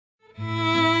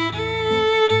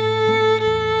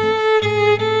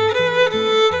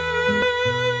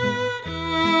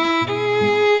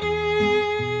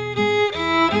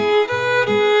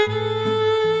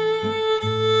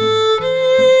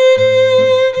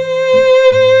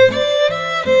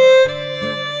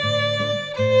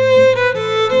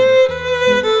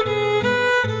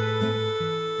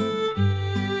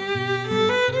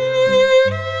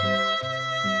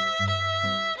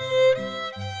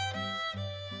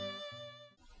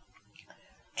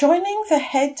Joining the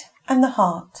head and the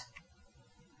heart.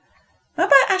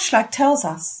 Rabbi Ashlag tells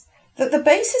us that the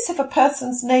basis of a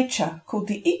person's nature, called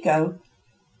the ego,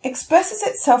 expresses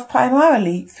itself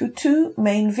primarily through two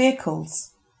main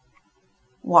vehicles.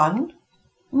 1.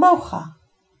 Mocha,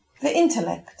 the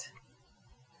intellect.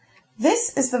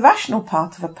 This is the rational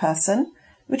part of a person,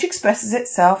 which expresses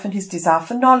itself in his desire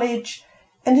for knowledge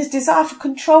and his desire for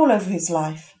control over his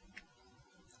life.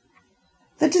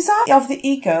 The desire of the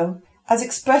ego, as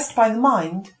expressed by the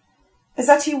mind, is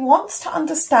that he wants to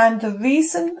understand the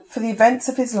reason for the events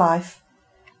of his life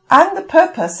and the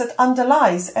purpose that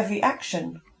underlies every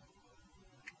action.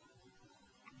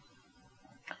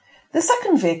 The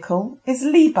second vehicle is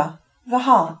Liba, the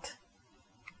heart.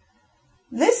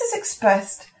 This is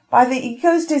expressed by the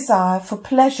ego's desire for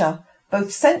pleasure,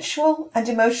 both sensual and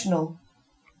emotional.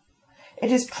 It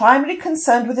is primarily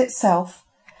concerned with itself,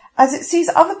 as it sees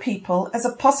other people as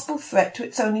a possible threat to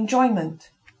its own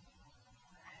enjoyment.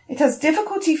 It has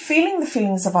difficulty feeling the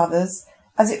feelings of others,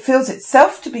 as it feels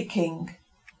itself to be king.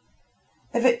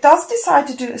 If it does decide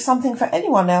to do something for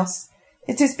anyone else,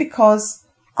 it is because,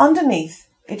 underneath,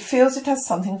 it feels it has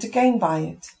something to gain by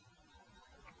it.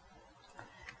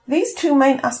 These two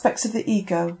main aspects of the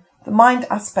ego, the mind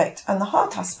aspect and the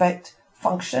heart aspect,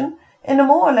 function in a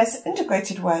more or less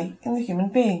integrated way in the human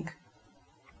being.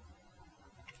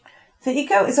 The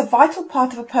ego is a vital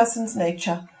part of a person's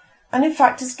nature, and in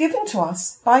fact is given to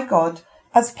us by God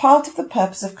as part of the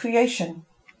purpose of creation.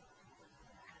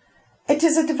 It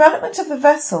is a development of the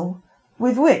vessel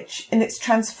with which, in its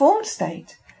transformed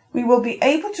state, we will be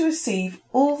able to receive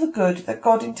all the good that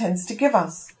God intends to give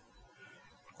us.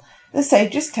 The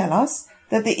sages tell us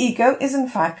that the ego is in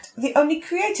fact the only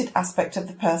created aspect of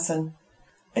the person.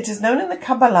 It is known in the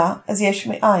Kabbalah as Yesh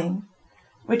Me'ayin,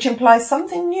 which implies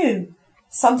something new,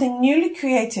 something newly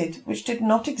created which did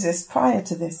not exist prior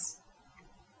to this.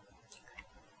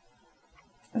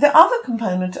 The other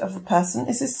component of the person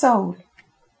is his soul.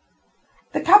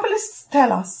 The Kabbalists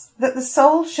tell us that the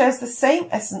soul shares the same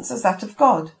essence as that of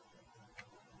God,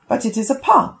 but it is a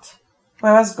part,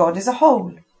 whereas God is a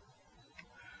whole.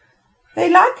 They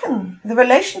liken the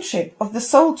relationship of the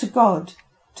soul to God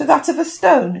to that of a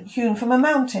stone hewn from a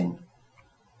mountain.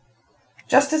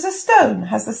 Just as a stone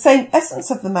has the same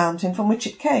essence of the mountain from which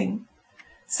it came,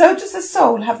 so does the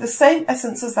soul have the same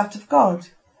essence as that of God.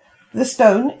 The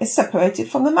stone is separated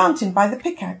from the mountain by the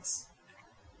pickaxe.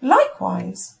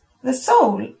 Likewise, the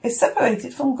soul is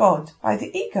separated from God by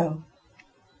the ego.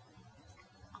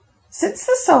 Since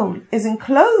the soul is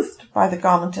enclosed by the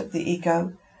garment of the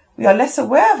ego, we are less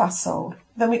aware of our soul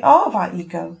than we are of our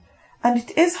ego, and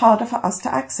it is harder for us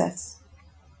to access.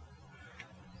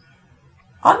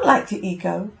 Unlike the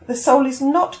ego, the soul is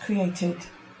not created.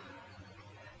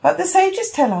 But the sages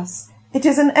tell us it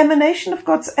is an emanation of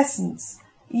God's essence,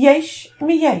 yesh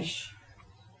miyesh,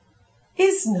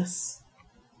 isness,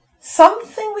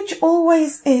 something which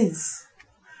always is,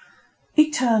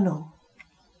 eternal.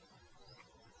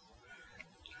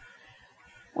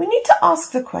 We need to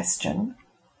ask the question,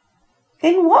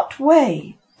 in what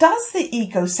way does the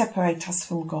ego separate us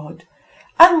from God,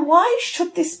 and why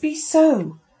should this be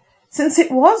so, since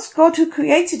it was God who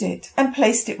created it and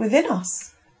placed it within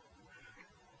us?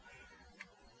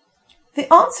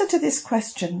 The answer to this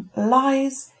question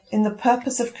lies in the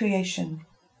purpose of creation.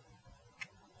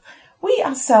 We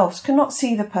ourselves cannot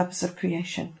see the purpose of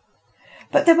creation,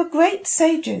 but there were great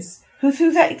sages who,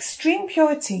 through their extreme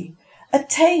purity,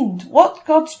 attained what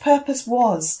God's purpose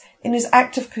was in his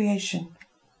act of creation.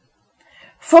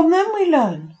 From them we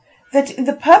learn that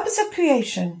the purpose of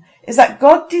creation is that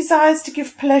God desires to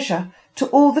give pleasure to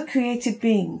all the created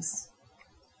beings.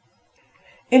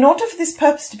 In order for this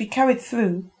purpose to be carried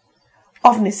through,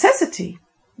 of necessity,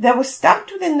 there was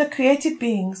stamped within the created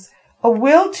beings a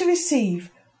will to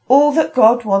receive all that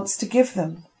God wants to give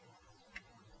them.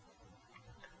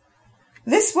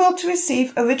 This will to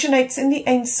receive originates in the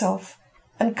Ein Sof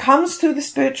and comes through the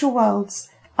spiritual worlds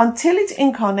until it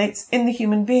incarnates in the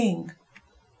human being.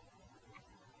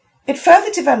 It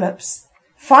further develops,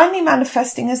 finally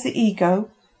manifesting as the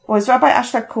ego, or as Rabbi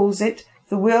Ashlag calls it,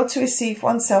 the will to receive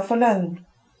oneself alone.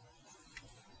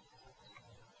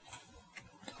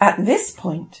 At this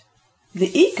point, the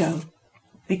ego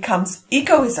becomes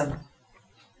egoism,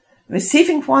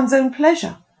 receiving for one's own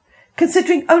pleasure,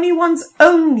 considering only one's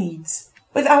own needs,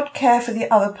 without care for the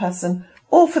other person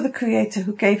or for the Creator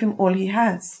who gave him all he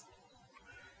has.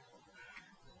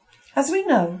 As we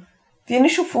know, the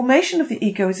initial formation of the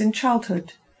ego is in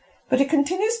childhood, but it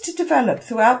continues to develop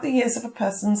throughout the years of a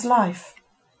person's life.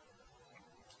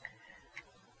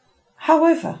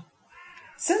 However,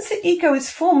 since the ego is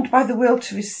formed by the will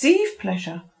to receive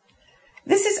pleasure,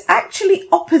 This is actually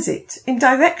opposite in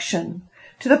direction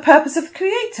to the purpose of the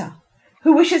Creator,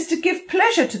 who wishes to give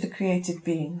pleasure to the created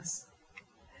beings.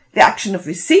 The action of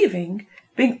receiving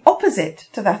being opposite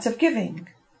to that of giving.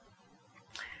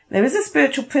 There is a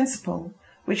spiritual principle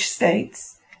which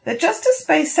states that just as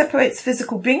space separates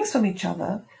physical beings from each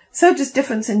other, so does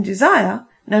difference in desire,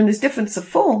 known as difference of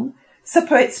form,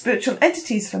 separate spiritual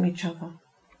entities from each other.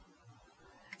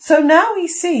 So now we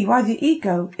see why the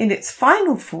ego, in its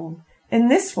final form, in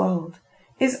this world,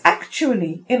 is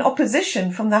actually in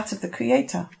opposition from that of the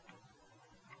Creator.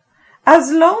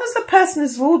 As long as the person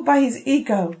is ruled by his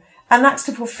ego and acts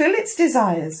to fulfill its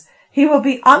desires, he will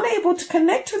be unable to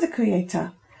connect with the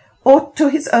Creator or to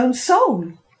his own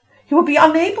soul. He will be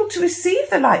unable to receive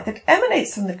the light that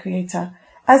emanates from the Creator,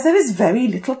 as there is very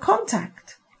little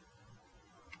contact.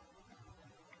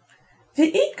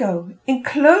 The ego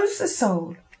encloses the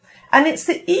soul, and it's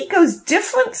the ego's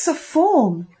difference of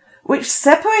form which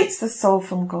separates the soul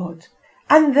from God,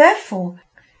 and therefore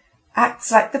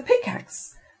acts like the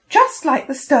pickaxe, just like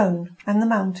the stone and the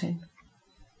mountain.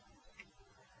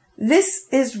 This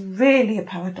is really a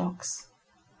paradox.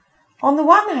 On the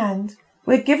one hand,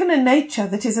 we're given a nature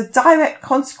that is a direct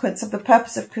consequence of the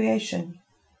purpose of creation.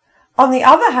 On the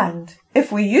other hand,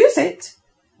 if we use it,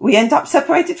 we end up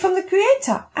separated from the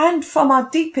Creator and from our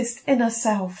deepest inner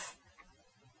self.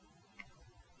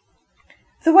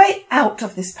 The way out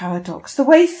of this paradox, the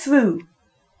way through,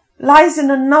 lies in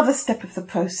another step of the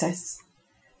process.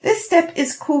 This step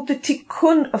is called the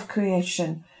tikkun of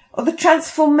creation, or the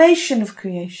transformation of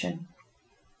creation.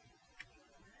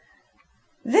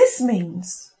 This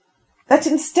means that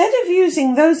instead of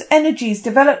using those energies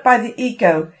developed by the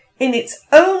ego in its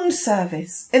own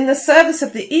service, in the service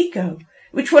of the ego,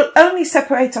 which will only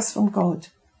separate us from God,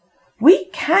 we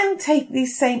can take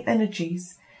these same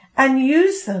energies and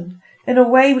use them in a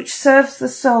way which serves the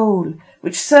soul,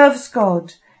 which serves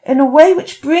God, in a way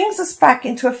which brings us back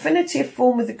into affinity of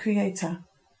form with the Creator.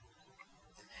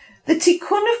 The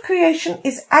tikkun of creation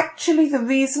is actually the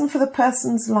reason for the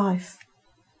person's life.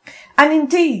 And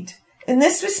indeed, in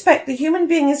this respect, the human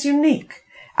being is unique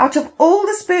out of all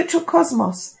the spiritual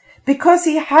cosmos because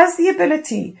he has the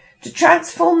ability to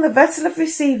transform the vessel of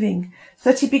receiving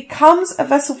so that he becomes a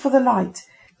vessel for the light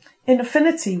in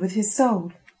affinity with his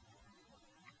soul.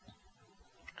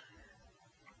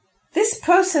 This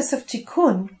process of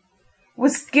tikkun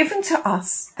was given to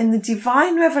us in the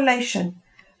divine revelation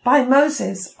by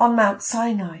Moses on Mount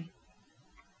Sinai.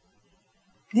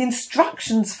 The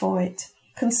instructions for it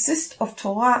consist of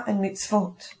Torah and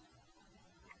mitzvot.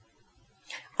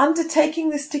 Undertaking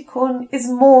this tikkun is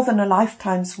more than a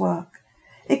lifetime's work.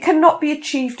 It cannot be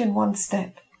achieved in one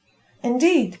step.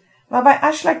 Indeed, Rabbi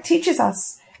Ashlag teaches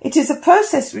us it is a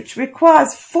process which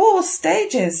requires 4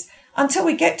 stages until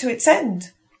we get to its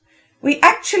end. We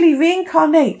actually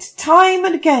reincarnate time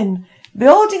and again,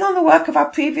 building on the work of our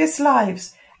previous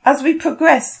lives as we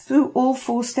progress through all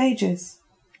 4 stages.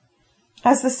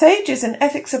 As the sages and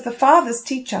ethics of the fathers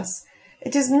teach us,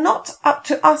 it is not up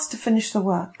to us to finish the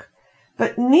work,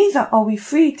 but neither are we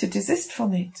free to desist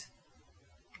from it.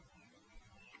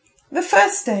 The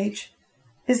first stage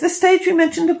is the stage we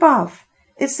mentioned above.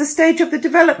 It's the stage of the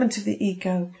development of the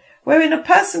ego, wherein a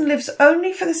person lives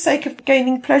only for the sake of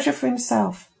gaining pleasure for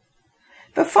himself.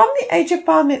 But from the age of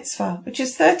bar mitzvah, which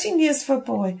is 13 years for a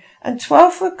boy and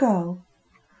 12 for a girl,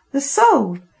 the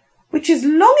soul, which is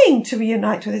longing to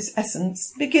reunite with its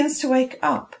essence, begins to wake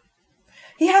up.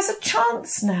 He has a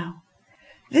chance now.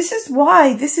 This is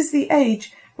why this is the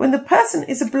age when the person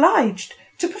is obliged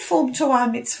to perform Torah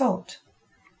and mitzvot.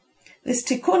 This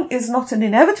tikkun is not an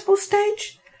inevitable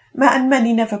stage, and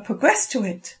many never progress to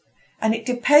it, and it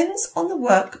depends on the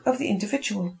work of the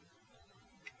individual.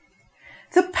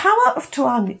 The power of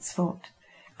Torah and mitzvot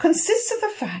consists of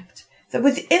the fact that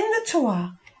within the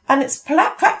Torah and its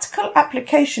practical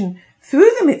application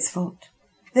through the mitzvot,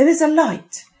 there is a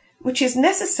light which is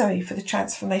necessary for the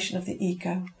transformation of the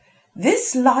ego.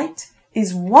 This light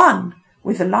is one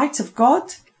with the light of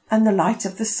God and the light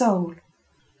of the soul.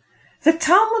 The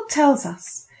Talmud tells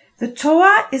us the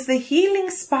Torah is the healing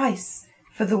spice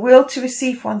for the will to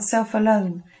receive oneself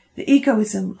alone, the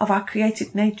egoism of our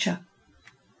created nature.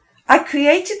 I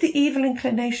created the evil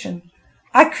inclination.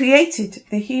 I created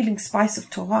the healing spice of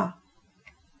Torah.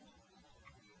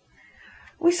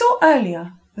 We saw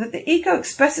earlier that the ego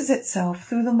expresses itself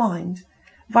through the mind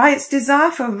via its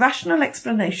desire for a rational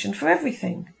explanation for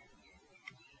everything.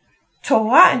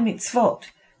 Torah and mitzvot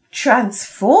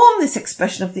transform this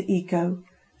expression of the ego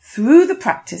through the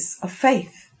practice of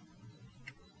faith.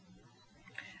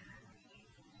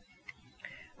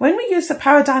 When we use the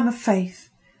paradigm of faith,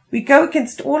 We go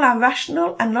against all our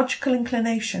rational and logical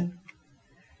inclination.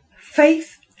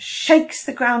 Faith shakes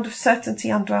the ground of certainty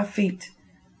under our feet.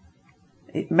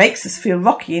 It makes us feel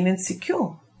rocky and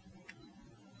insecure.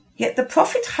 Yet the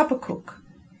prophet Habakkuk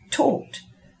taught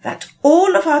that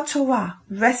all of our Torah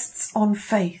rests on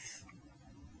faith.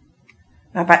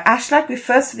 Rabbi Ashlag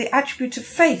refers to the attribute of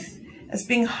faith as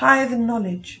being higher than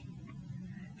knowledge.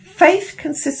 Faith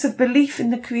consists of belief in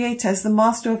the Creator as the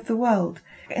master of the world,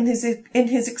 in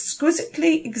his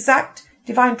exquisitely exact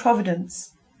divine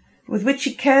providence, with which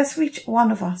he cares for each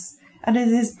one of us, and in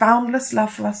his boundless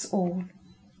love for us all.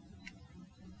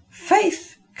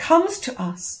 Faith comes to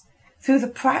us through the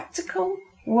practical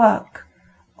work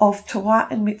of Torah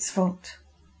and mitzvot.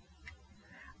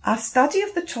 Our study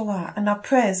of the Torah and our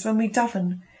prayers when we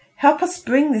daven help us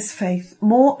bring this faith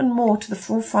more and more to the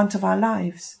forefront of our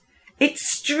lives. It's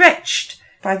stretched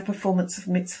by the performance of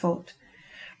mitzvot,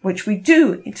 which we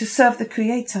do to serve the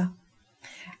Creator.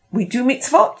 We do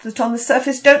mitzvot that on the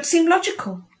surface don't seem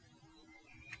logical.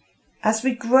 As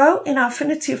we grow in our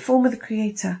affinity of form with the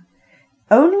Creator,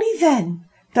 only then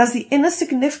does the inner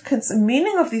significance and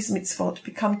meaning of these mitzvot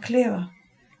become clearer.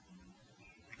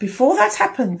 Before that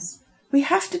happens, we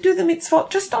have to do the mitzvot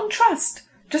just on trust,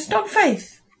 just on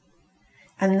faith.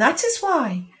 And that is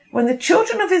why, when the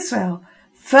children of Israel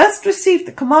first received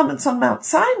the commandments on Mount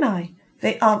Sinai,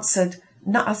 they answered,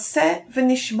 Na'aseh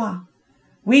v'nishma.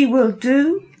 We will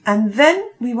do, and then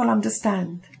we will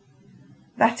understand.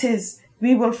 That is,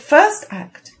 we will first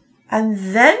act,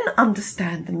 and then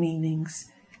understand the meanings,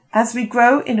 as we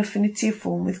grow in affinity of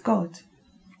form with God.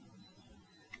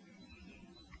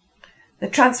 The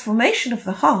transformation of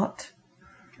the heart,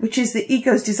 which is the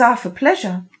ego's desire for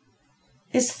pleasure,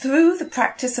 is through the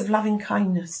practice of loving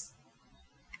kindness.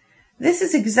 This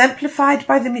is exemplified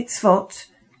by the mitzvot,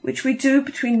 which we do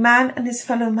between man and his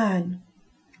fellow man.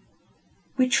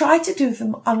 We try to do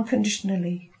them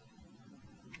unconditionally.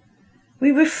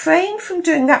 We refrain from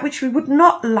doing that which we would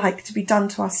not like to be done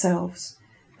to ourselves,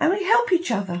 and we help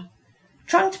each other,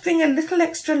 trying to bring a little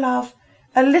extra love,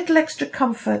 a little extra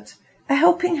comfort, a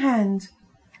helping hand,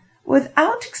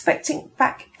 without expecting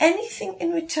back anything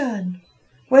in return,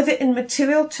 whether in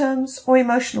material terms or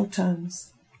emotional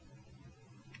terms.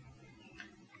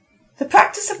 The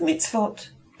practice of mitzvot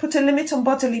put a limit on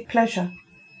bodily pleasure,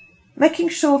 making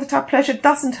sure that our pleasure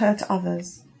doesn't hurt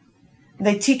others.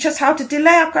 They teach us how to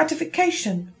delay our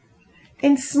gratification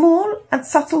in small and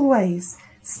subtle ways,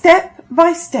 step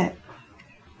by step,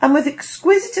 and with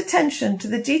exquisite attention to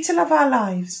the detail of our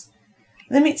lives.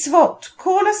 The mitzvot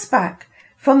call us back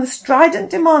from the strident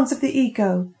demands of the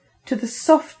ego to the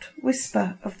soft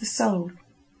whisper of the soul.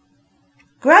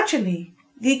 Gradually,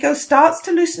 the ego starts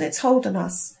to loosen its hold on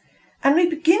us, and we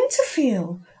begin to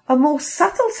feel a more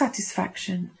subtle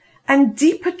satisfaction and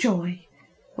deeper joy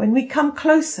when we come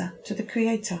closer to the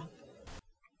Creator.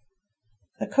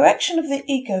 The correction of the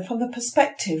ego from the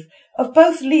perspective of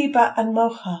both Liba and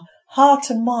Mocha, heart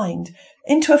and mind,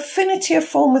 into affinity of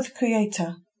form with the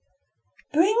Creator,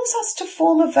 brings us to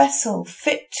form a vessel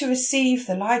fit to receive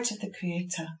the light of the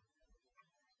Creator.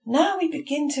 Now we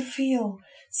begin to feel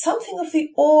something of the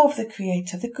awe of the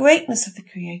Creator, the greatness of the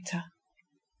Creator.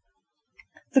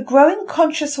 The growing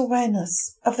conscious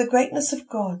awareness of the greatness of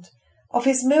God, of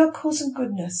His miracles and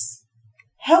goodness,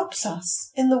 helps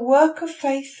us in the work of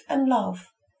faith and love,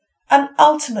 and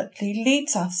ultimately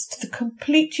leads us to the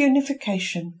complete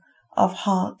unification of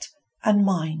heart and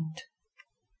mind.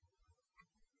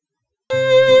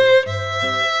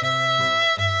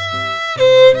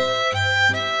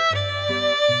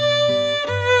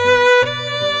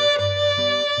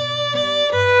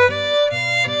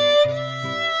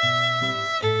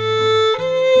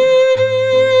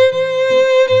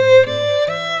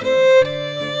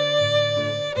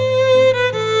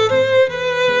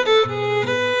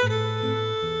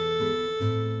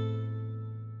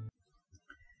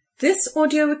 This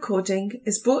audio recording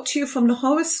is brought to you from the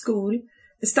Horus School,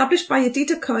 established by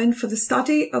Yehudah Cohen for the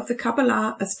study of the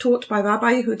Kabbalah as taught by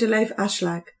Rabbi Yehudah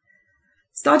Ashlag.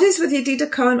 Studies with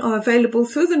Yehudah Cohen are available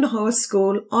through the Horus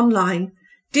School online.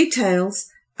 Details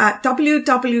at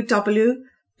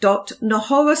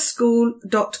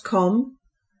www.nahoraschool.com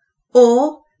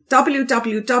or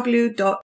www